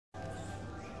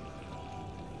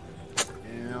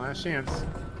Last chance.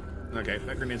 Okay,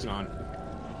 that grenade's gone.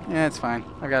 Yeah, it's fine.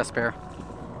 I've got a spare.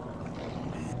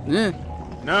 Eh.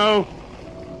 No!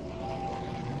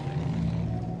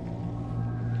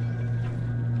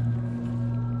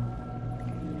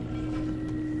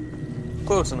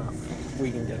 Close enough.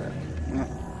 We can get it.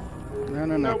 No,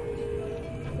 no, no.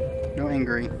 Nope. No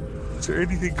angry. Is there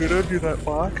anything good under that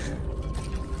box?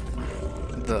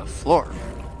 The floor.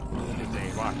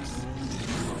 It's a box.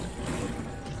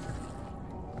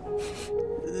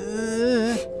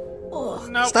 Ugh,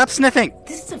 Nope. Stop sniffing!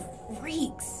 this stuff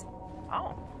reeks.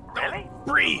 Oh, really?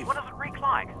 Breathe! What does it reek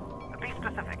like? Be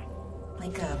specific.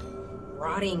 Like a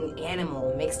rotting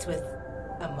animal mixed with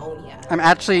ammonia. I'm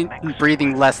actually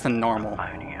breathing less than normal.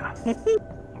 Ammonia.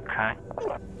 Okay.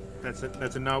 That's it.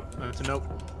 That's a nope. That's a nope.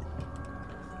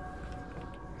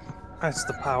 That's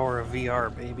the power of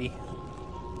VR, baby.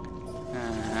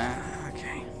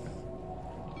 Okay.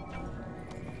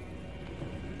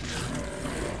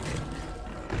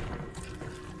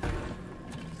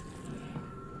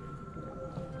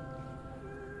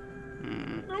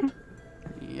 Nope.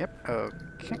 Yep,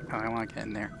 okay. Oh, I want to get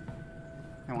in there.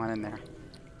 I want in there.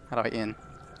 How do I in?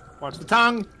 Watch the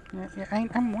tongue! Yeah,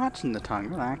 I'm watching the tongue.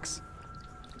 Relax.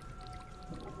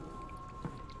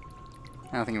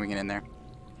 I don't think we can get in there.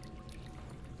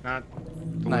 Not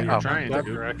the No, way you're oh. trying to That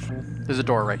do. direction. There's a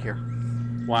door right here.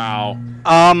 Wow.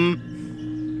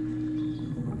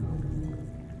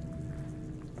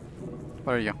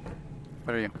 What are you?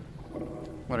 What are you?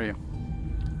 What are you?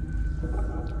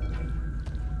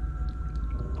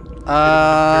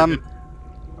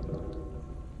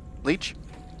 Leech?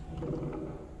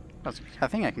 That's a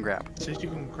thing I can grab. It says you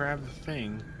can grab the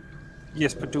thing.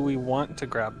 Yes, but do we want to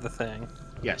grab the thing?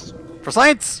 Yes. For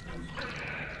science!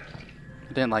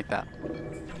 I didn't like that.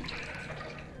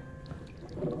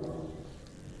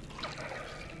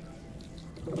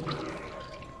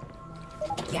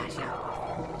 Gotcha.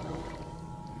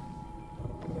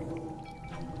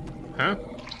 Huh?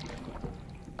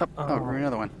 Oh,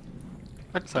 another one.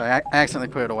 Sorry, I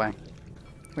accidentally put it away.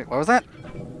 Wait, what was that?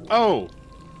 Oh!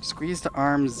 Squeeze to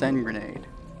arm Zen grenade.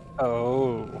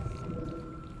 Oh.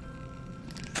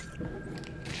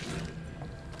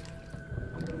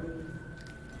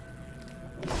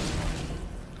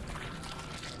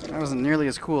 That wasn't nearly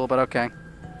as cool, but okay.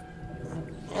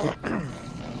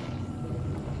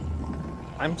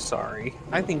 I'm sorry.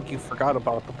 I think you forgot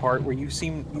about the part where you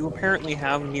apparently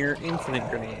have near infinite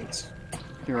grenades.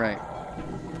 You're right.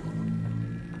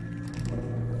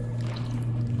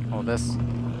 Oh, this.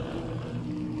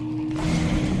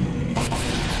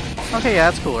 Okay, yeah,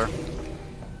 that's cooler.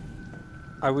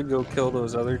 I would go kill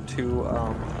those other two,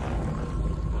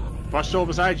 Watch Joel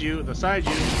beside you, beside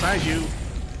you, beside you.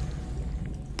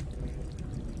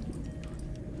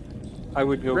 I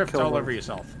would go Rift kill all those over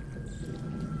yourself.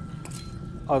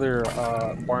 other,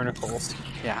 barnacles,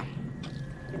 Yeah.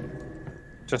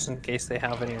 just in case they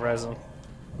have any resin.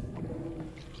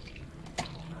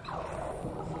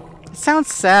 It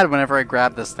sounds sad whenever I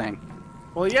grab this thing.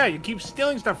 Well, yeah, you keep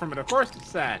stealing stuff from it. Of course it's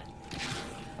sad.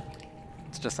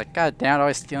 It's just like, god damn it,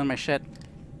 always stealing my shit.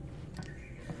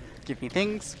 Give me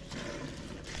things.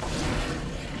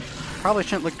 Probably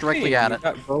shouldn't look directly Hey, at you it.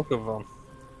 got both of them.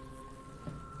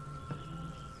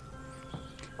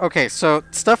 Okay, so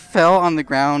stuff fell on the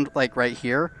ground, like, right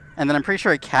here, and then I'm pretty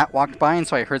sure a cat walked by, and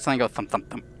so I heard something go thump thump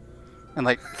thump. And,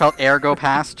 like, felt air go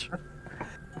past.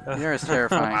 Air is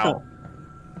terrifying. Wow.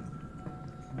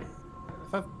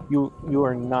 You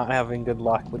are not having good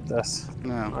luck with this,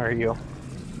 No. are you?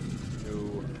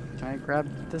 No. Can I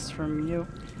grab this from you?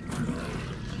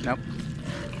 Nope.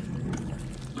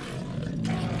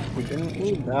 We didn't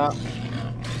need that.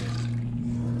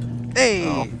 Hey!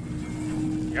 Oh.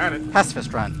 Got it.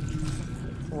 Pacifist run.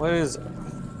 What is it?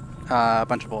 A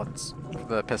bunch of bullets. For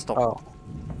the pistol. Oh.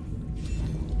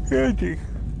 Candy.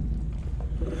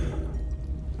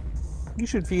 You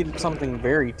should feed it something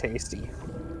very tasty.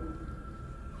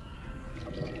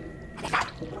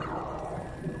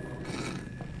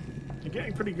 You're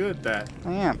getting pretty good at that.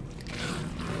 I am.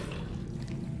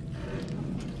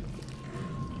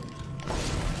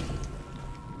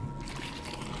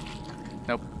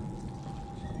 Nope.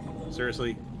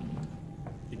 Seriously.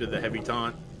 You did the heavy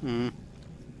taunt. Hmm.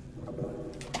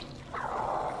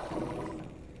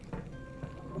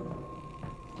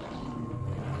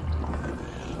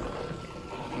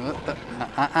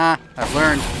 I've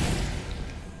learned.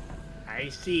 I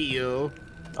see you.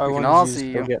 I We can wanted all you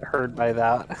see to you. get hurt by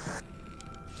that.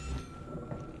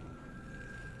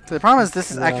 So the problem is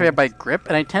this is Yeah. activated by grip,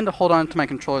 and I tend to hold on to my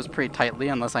controllers pretty tightly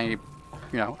unless I,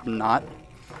 I'm not.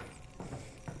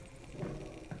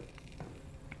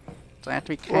 So I have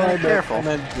to be Well, kind of careful. I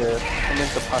meant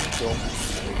the pustule.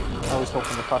 I was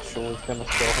hoping the pustule was gonna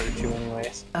still hurt you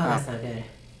anyways. Oh, that's not good.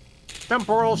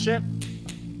 Temporal shit.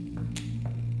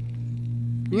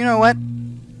 You know what?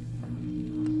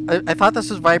 I thought this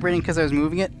was vibrating because I was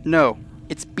moving it. No,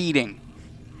 it's beating.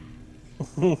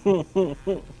 You're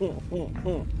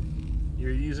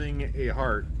using a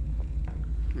heart.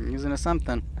 I'm using a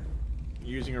something.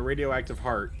 You're using a radioactive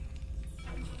heart.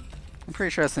 I'm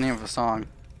pretty sure that's the name of a song.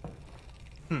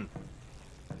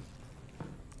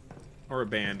 Or a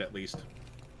band, at least.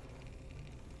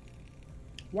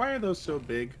 Why are those so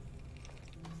big?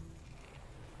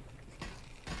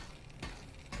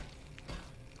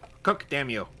 Cook, damn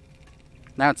you.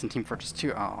 Now it's in Team Fortress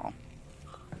 2. Oh.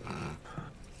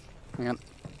 Hang on.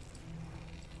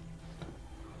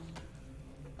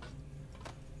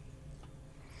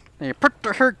 They put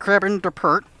the herd crab in the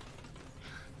pert.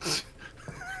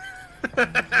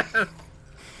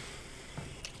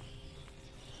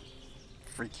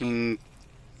 Freaking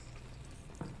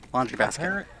laundry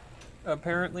basket.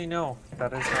 Apparently no.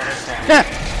 That is not a song. Yeah.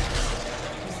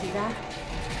 You see that?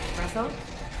 Russell?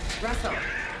 Russell!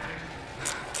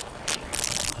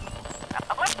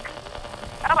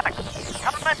 Alyx!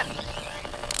 Come a minute!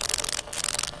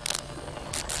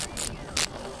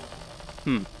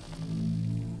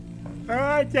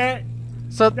 Alright, that.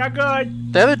 So Not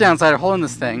good. the other downside of holding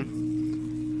this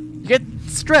thing, you get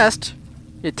stressed,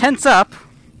 you tense up,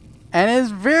 and it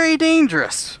is very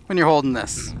dangerous when you're holding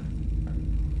this.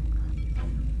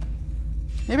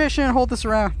 Maybe I shouldn't hold this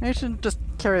around. Maybe I should just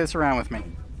carry this around with me.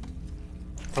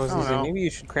 I was gonna say, maybe you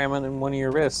should cram it in one of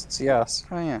your wrists, yes.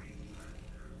 Oh yeah.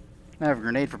 I have a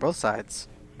grenade for both sides.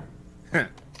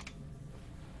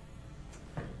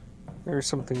 There's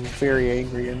something very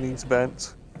angry in these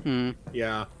vents.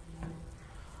 Yeah.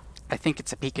 I think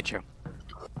it's a Pikachu.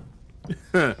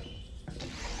 Okay,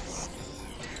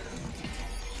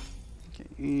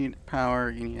 you need power,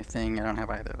 you need a thing. I don't have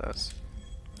either of those.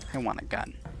 I want a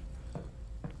gun.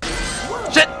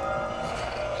 Shit!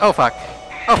 Oh fuck.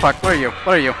 Oh fuck, what are you?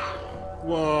 What are you?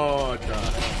 What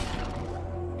the?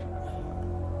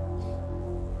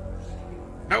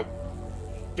 Nope.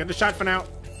 Get the shot for now.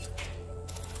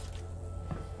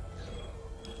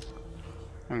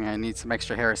 I mean, I need some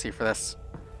extra heresy for this.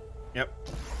 Yep.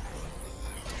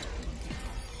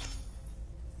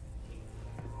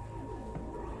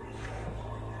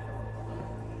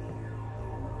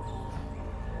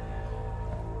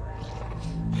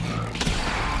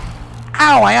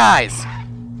 Ow, my eyes!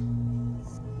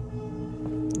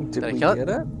 Did I we kill it? get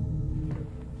it?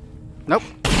 Nope.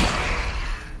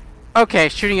 Okay,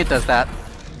 shooting it does that.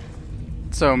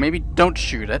 So maybe don't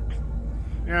shoot it.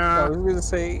 I Yeah. was gonna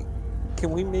say,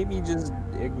 can we maybe just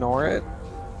ignore it?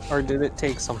 Or did it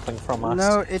take something from us?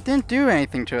 No, it didn't do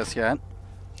anything to us yet.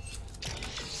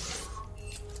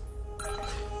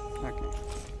 Okay.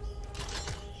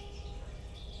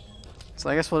 So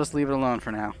I guess we'll just leave it alone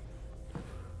for now.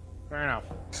 Fair enough.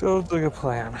 Sounds like a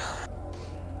plan.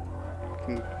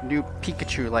 New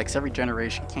Pikachu likes every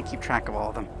generation. Can't keep track of all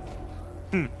of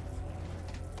them.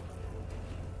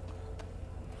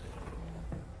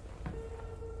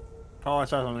 Oh, I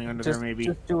saw something under Just, there, maybe.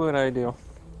 just do what I do.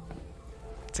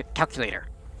 It's a calculator.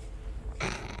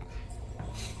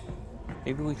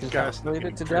 Maybe we can Got calculate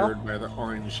it to triggered death? by the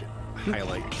orange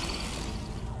highlight.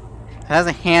 It has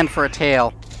a hand for a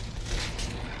tail.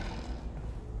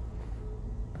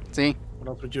 See? What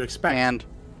else would you expect? And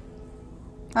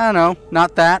I don't know,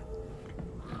 not that.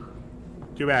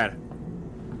 Too bad.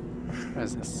 What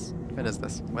is this? What is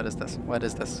this? What is this? What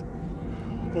is this?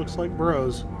 Looks like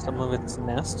bros. Some of its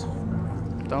nest?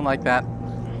 Don't like that.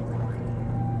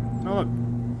 Oh, look.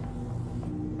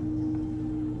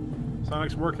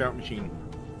 Sonic's workout machine.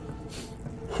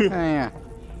 Oh, yeah.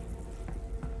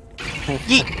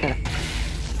 Yeet!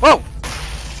 Whoa!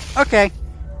 Okay.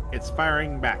 It's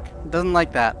firing back. Doesn't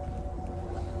like that.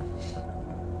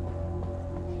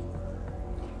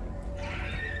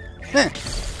 Huh.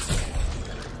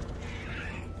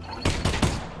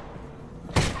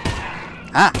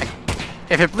 Ah!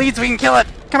 If it bleeds, we can kill it!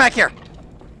 Come back here!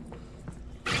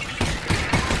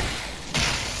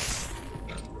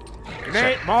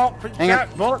 Grenade, ball, Hang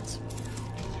shot, bullets.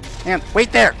 And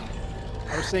wait there!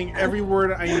 I was saying every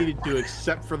word I needed to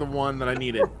except for the one that I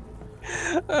needed.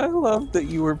 I love that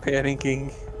you were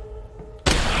panicking.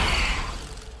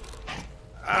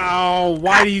 Oh,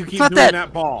 why do you keep not doing that.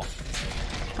 that ball?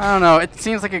 I don't know, it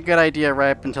seems like a good idea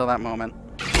right up until that moment.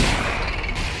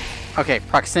 Okay,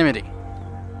 proximity.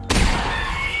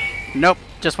 Nope,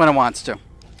 just when it wants to.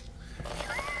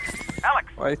 Alyx!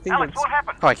 Well, I think Alyx, it's... what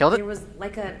happened? Oh, I killed There it? was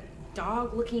like a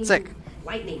dog-looking Sick.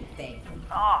 lightning thing.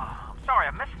 Oh, I'm Sorry,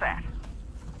 I missed that.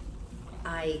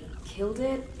 I killed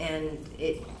it and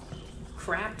it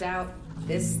crapped out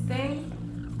this thing?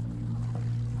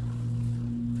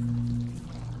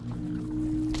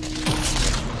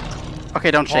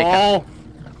 Okay, don't shake it. Oh,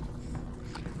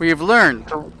 We've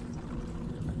learned.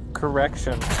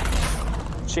 Correction.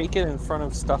 Shake it in front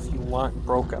of stuff you want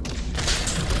broken.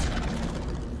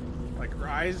 like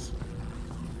rise.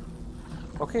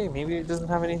 Okay, maybe it doesn't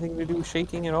have anything to do with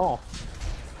shaking at all.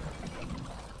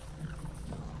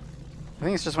 I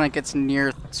think it's just when it gets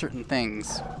near certain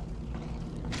things.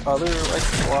 Other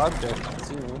electrical objects, it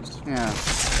seems. Yeah.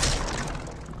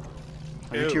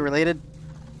 Are you Ew. two related?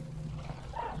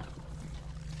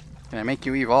 Can I make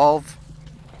you evolve?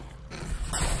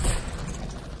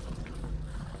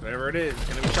 Whatever it is,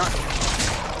 gonna be shocking.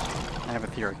 I have a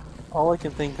theory. All I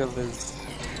can think of is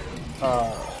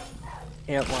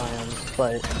antlions,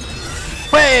 but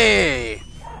Way!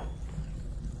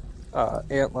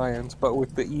 antlions, but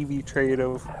with the EV trait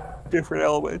of different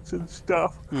elements and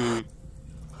stuff. Hmm.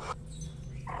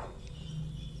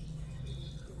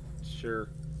 Sure.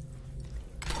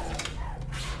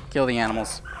 Kill the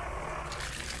animals.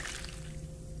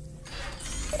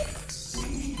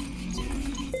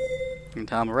 You can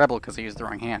tell I'm a rebel because I used the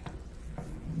wrong hand.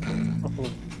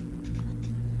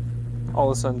 All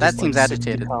of a sudden, That just, seems like,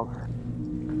 60 agitated.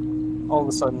 all of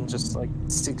a sudden, just like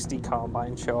 60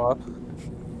 combines show up.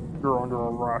 You're under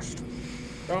arrest.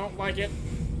 Don't like it.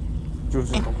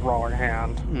 Using the wrong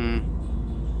hand.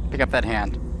 Hmm. Pick up that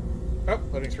hand. Oh,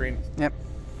 loading screen. Yep.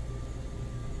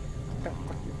 That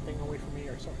fucking thing away from me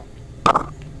or so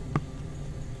help.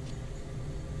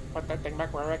 Put that thing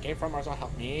back where I came from or so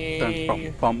help me. Dun,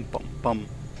 bum, bum, bum, bum.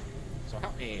 So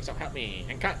help me,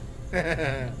 and cut.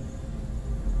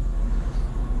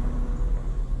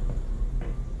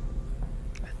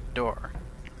 Door.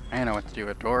 I know what to do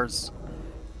with doors.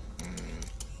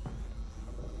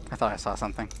 I thought I saw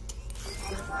something.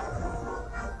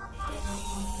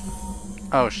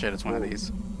 Oh shit, it's one of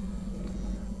these.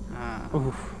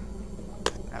 Oof.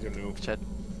 That, Good move. shit.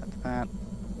 That to that.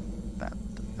 That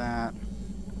to that.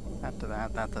 That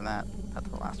to that. That to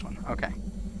the last one. Okay.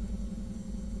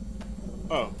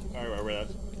 Oh, I remember that.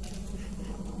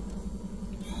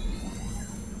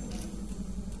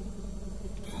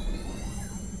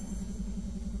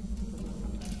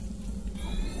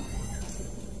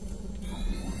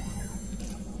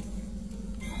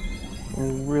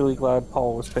 I'm really glad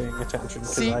Paul was paying attention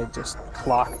because See? I just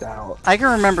clocked out. I can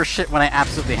remember shit when I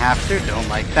absolutely have to. Don't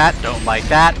like that. Don't like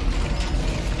that.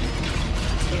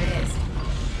 Here it is.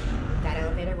 That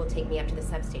elevator will take me up to the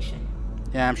substation.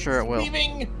 Yeah, I'm sure it will.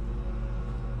 Leaving.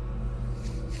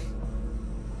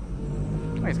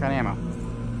 Oh, he's got ammo.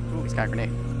 Ooh, he's got a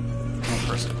grenade. Oh,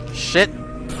 first. Shit.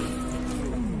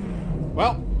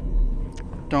 Well,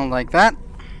 Don't like that.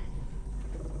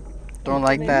 Don't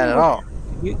like that at all.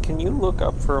 Can you look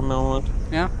up for a moment?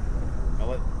 Yeah. I'll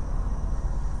let.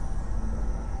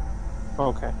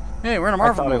 Okay. Hey, we're in a I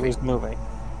Marvel thought movie. it was moving.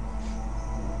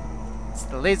 It's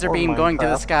the laser Or beam going to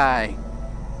the Minecraft. sky.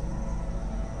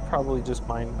 Probably just a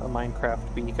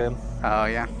Minecraft beacon. Oh,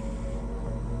 yeah.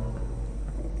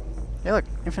 Hey, look.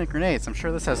 Infinite grenades. I'm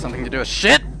sure this has something to do with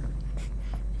shit.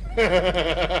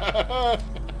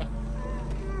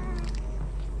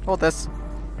 Hold this.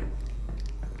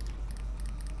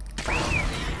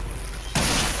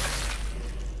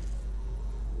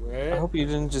 I hope you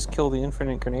didn't just kill the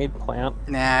infinite grenade plant.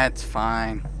 Nah, it's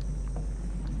fine.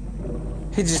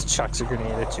 He just chucks a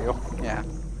grenade at you. Yeah.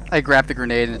 I grab the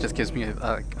grenade and it just gives me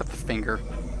a finger.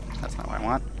 That's not what I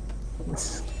want.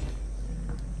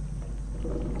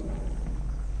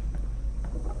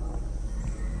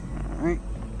 Alright.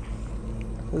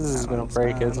 This is gonna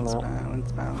break, isn't it?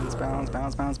 Balance, balance, balance,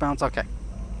 balance, balance, balance. Okay.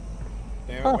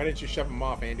 Damn it, Huh. why didn't you shove him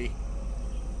off, Andy?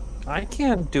 I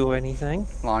can't do anything.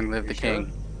 Long live the You sure?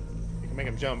 king. You can make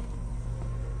him jump.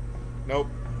 Nope.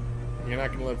 You're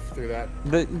not gonna live through that.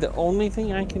 The only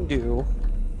thing I can do.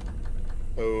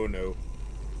 Oh no.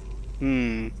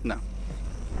 No.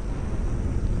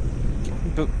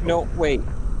 No, wait.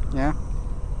 Yeah?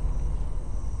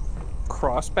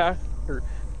 Cross back or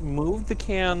move the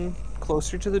can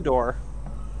closer to the door.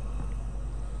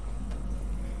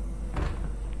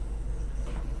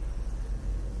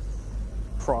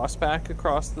 Cross back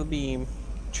across the beam.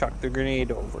 Chuck the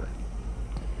grenade over.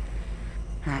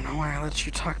 I don't know why I let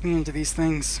you talk me into these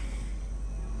things.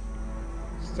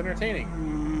 It's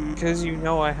entertaining. Because you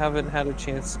know I haven't had a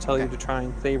chance to tell you to try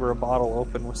and saber a bottle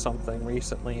open with something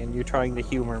recently, and you're trying to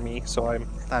humor me, so I'm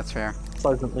That's fair.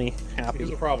 pleasantly Here's happy.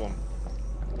 the problem.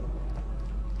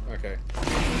 Okay.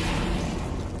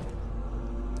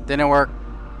 Didn't work.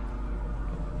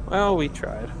 Well, we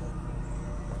tried.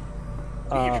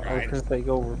 I was tried. gonna say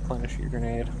go replenish your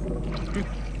grenade.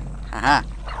 Haha.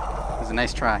 It was a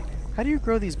nice try. How do you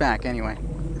grow these back anyway?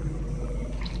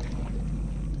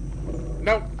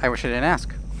 Nope. I wish I didn't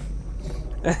ask.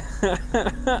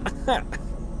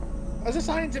 That's a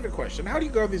scientific question. How do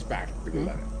you grow these back?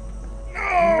 No!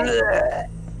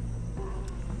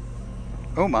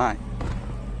 Oh my.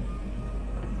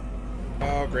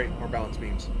 Oh, great. More balance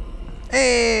beams.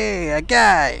 Hey, a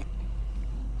guy!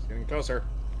 It's getting closer.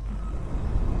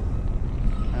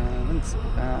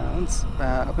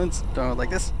 Balance. Don't like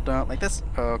this. Don't like this.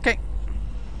 Okay.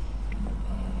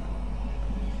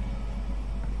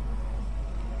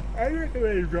 I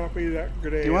recommend you drop me that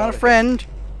grenade. You want a friend?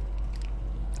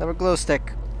 Have a glow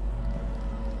stick.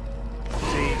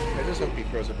 See, I just hope he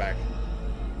throws it back.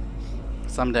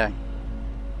 Someday.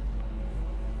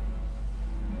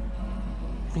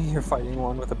 You're fighting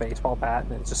one with a baseball bat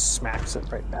and it just smacks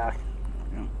it right back.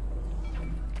 Yeah.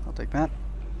 I'll take that.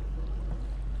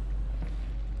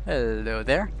 Hello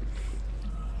there.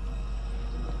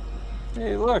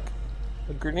 Hey, look!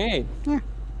 A grenade. Yeah.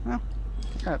 Well.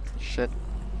 Shit.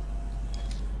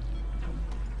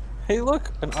 Hey,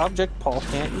 look! An object Paul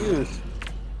can't use.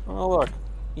 Oh, look.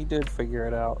 He did figure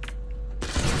it out.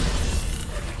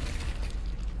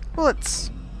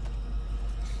 Bullets.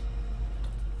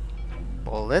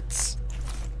 Bullets.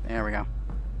 There we go.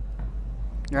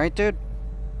 You alright, dude?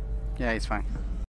 Yeah, he's fine.